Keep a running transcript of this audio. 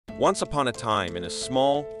Once upon a time, in a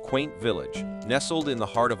small, quaint village, nestled in the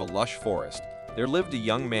heart of a lush forest, there lived a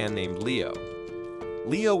young man named Leo.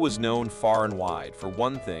 Leo was known far and wide for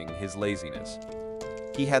one thing: his laziness.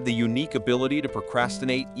 He had the unique ability to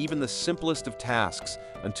procrastinate even the simplest of tasks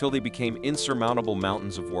until they became insurmountable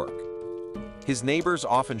mountains of work. His neighbors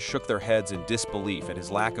often shook their heads in disbelief at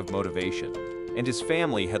his lack of motivation, and his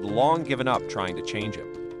family had long given up trying to change him.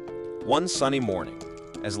 One sunny morning,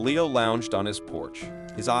 as Leo lounged on his porch,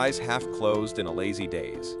 his eyes half closed in a lazy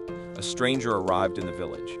daze, a stranger arrived in the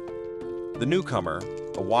village. The newcomer,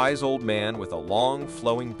 a wise old man with a long,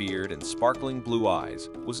 flowing beard and sparkling blue eyes,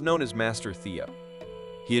 was known as Master Theo.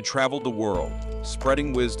 He had traveled the world,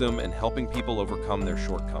 spreading wisdom and helping people overcome their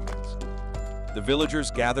shortcomings. The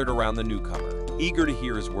villagers gathered around the newcomer, eager to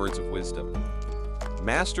hear his words of wisdom.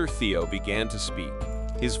 Master Theo began to speak,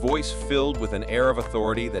 his voice filled with an air of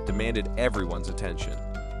authority that demanded everyone's attention.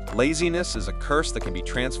 "Laziness is a curse that can be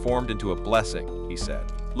transformed into a blessing," he said,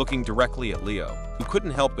 looking directly at Leo, who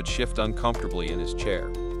couldn't help but shift uncomfortably in his chair.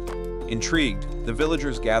 Intrigued, the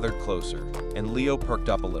villagers gathered closer, and Leo perked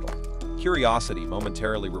up a little, curiosity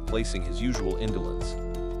momentarily replacing his usual indolence.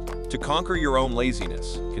 "To conquer your own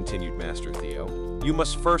laziness," continued Master Theo, "you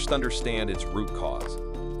must first understand its root cause.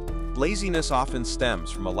 Laziness often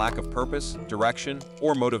stems from a lack of purpose, direction,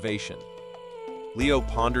 or motivation." Leo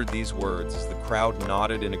pondered these words as the crowd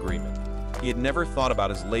nodded in agreement. He had never thought about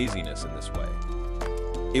his laziness in this way.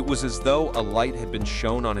 It was as though a light had been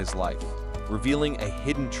shone on his life, revealing a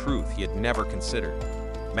hidden truth he had never considered.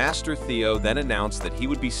 Master Theo then announced that he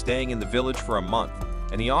would be staying in the village for a month,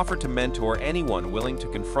 and he offered to mentor anyone willing to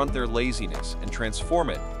confront their laziness and transform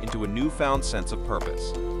it into a newfound sense of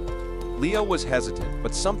purpose. Leo was hesitant,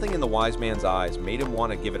 but something in the wise man's eyes made him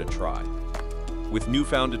want to give it a try. With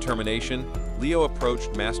newfound determination, Leo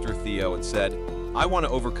approached Master Theo and said, "I want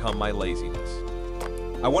to overcome my laziness.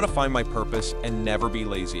 I want to find my purpose and never be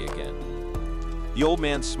lazy again." The old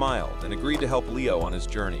man smiled and agreed to help Leo on his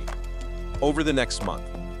journey. Over the next month,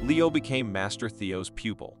 Leo became Master Theo's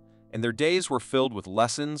pupil, and their days were filled with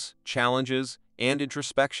lessons, challenges, and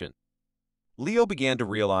introspection. Leo began to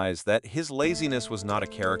realize that his laziness was not a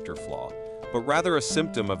character flaw, but rather a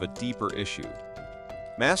symptom of a deeper issue.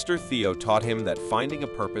 Master Theo taught him that finding a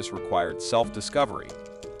purpose required self-discovery,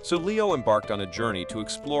 so Leo embarked on a journey to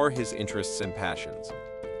explore his interests and passions.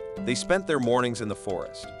 They spent their mornings in the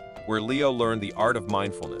forest, where Leo learned the art of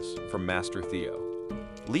mindfulness from Master Theo.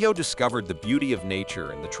 Leo discovered the beauty of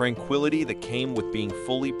nature and the tranquility that came with being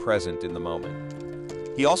fully present in the moment.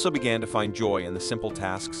 He also began to find joy in the simple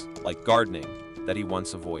tasks, like gardening, that he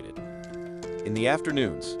once avoided. In the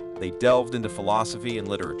afternoons, they delved into philosophy and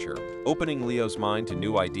literature, opening Leo's mind to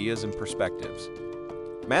new ideas and perspectives.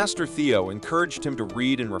 Master Theo encouraged him to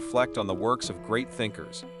read and reflect on the works of great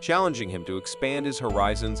thinkers, challenging him to expand his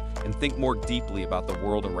horizons and think more deeply about the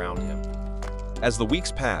world around him. As the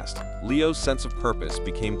weeks passed, Leo's sense of purpose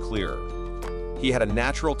became clearer. He had a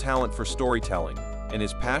natural talent for storytelling, and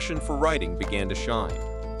his passion for writing began to shine.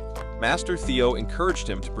 Master Theo encouraged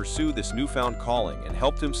him to pursue this newfound calling and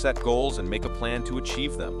helped him set goals and make a plan to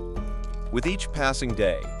achieve them. With each passing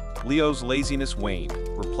day, Leo's laziness waned,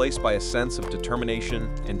 replaced by a sense of determination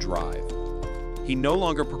and drive. He no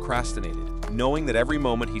longer procrastinated, knowing that every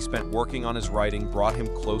moment he spent working on his writing brought him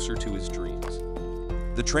closer to his dreams.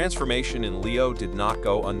 The transformation in Leo did not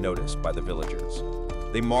go unnoticed by the villagers.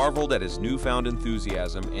 They marveled at his newfound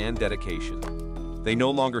enthusiasm and dedication. They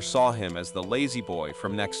no longer saw him as the lazy boy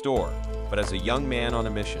from next door, but as a young man on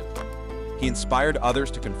a mission. He inspired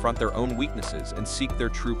others to confront their own weaknesses and seek their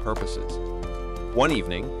true purposes. One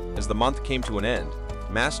evening, as the month came to an end,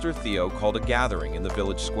 Master Theo called a gathering in the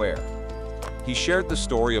village square. He shared the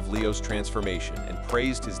story of Leo's transformation and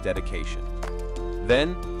praised his dedication.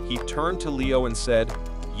 Then, he turned to Leo and said,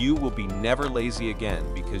 "You will be never lazy again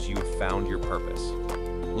because you have found your purpose."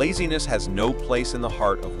 Laziness has no place in the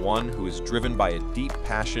heart of one who is driven by a deep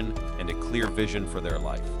passion and a clear vision for their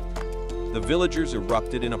life. The villagers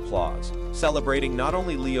erupted in applause, celebrating not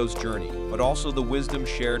only Leo's journey, but also the wisdom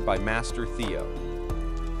shared by Master Theo.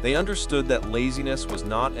 They understood that laziness was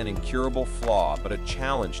not an incurable flaw, but a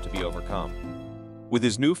challenge to be overcome. With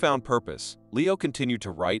his newfound purpose, Leo continued to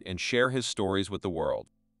write and share his stories with the world.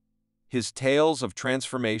 His tales of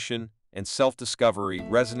transformation and self-discovery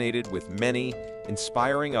resonated with many,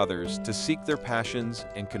 inspiring others to seek their passions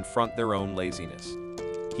and confront their own laziness.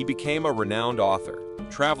 He became a renowned author,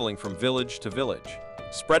 traveling from village to village,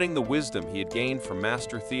 spreading the wisdom he had gained from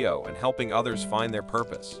Master Theo and helping others find their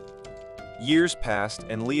purpose. Years passed,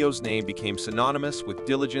 and Leo's name became synonymous with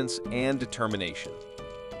diligence and determination.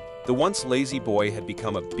 The once lazy boy had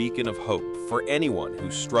become a beacon of hope for anyone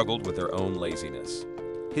who struggled with their own laziness.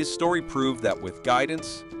 His story proved that with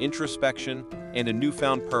guidance, introspection, and a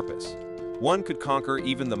newfound purpose, one could conquer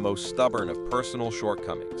even the most stubborn of personal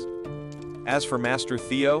shortcomings. As for Master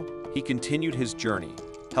Theo, he continued his journey,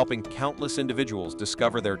 helping countless individuals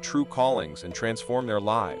discover their true callings and transform their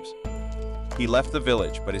lives. He left the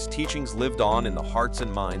village, but his teachings lived on in the hearts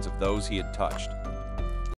and minds of those he had touched.